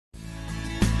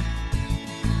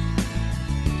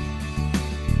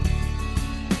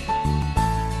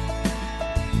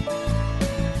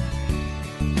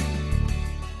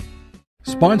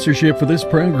Sponsorship for this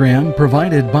program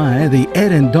provided by the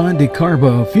Ed and Dawn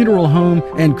DeCarbo Funeral Home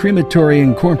and Crematory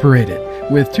Incorporated,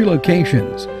 with 2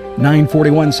 locations,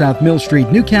 941 South Mill Street,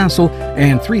 Newcastle,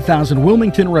 and 3000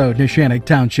 Wilmington Road, Neshannock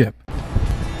Township.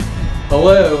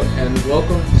 Hello and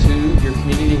welcome to your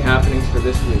community happenings for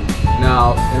this week.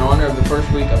 Now, in honor of the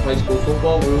first week of high school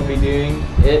football, we will be doing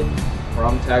it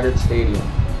from Taggart Stadium.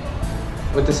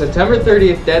 With the September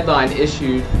 30th deadline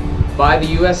issued by the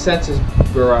U.S. Census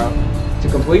Bureau to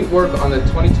complete work on the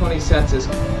 2020 census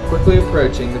quickly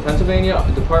approaching, the Pennsylvania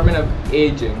Department of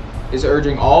Aging is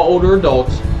urging all older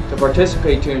adults to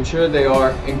participate to ensure they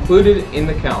are included in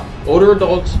the count. Older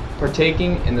adults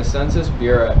partaking in the Census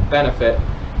Bureau benefit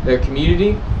their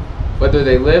community, whether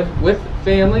they live with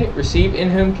family, receive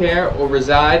in-home care, or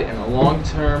reside in a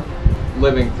long-term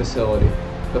living facility.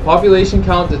 The population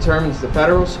count determines the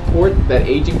federal support that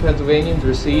aging Pennsylvanians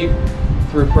receive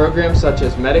through programs such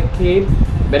as Medicaid,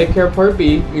 Medicare Part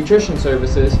B, nutrition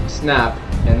services, SNAP,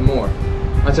 and more.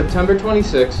 On September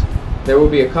 26th, there will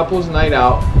be a couples night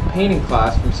out painting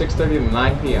class from 6:30 to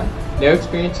 9 p.m. No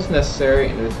experience is necessary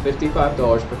and it is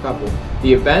 $55 per couple.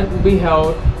 The event will be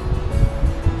held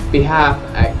behalf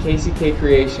at KCK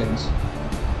Creations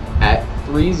at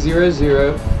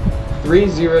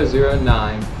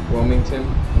 3009 Wilmington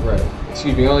Road.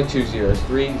 Excuse me, only 2 zeros,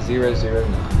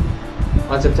 3009.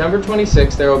 On September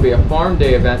 26th, there will be a farm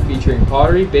day event featuring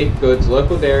pottery, baked goods,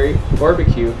 local dairy,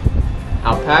 barbecue,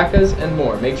 alpacas, and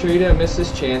more. Make sure you don't miss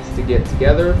this chance to get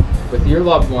together with your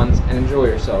loved ones and enjoy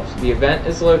yourselves. The event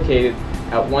is located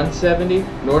at 170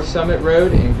 North Summit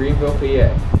Road in Greenville,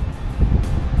 PA.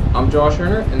 I'm Josh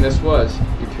Herner, and this was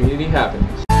your Community Happening.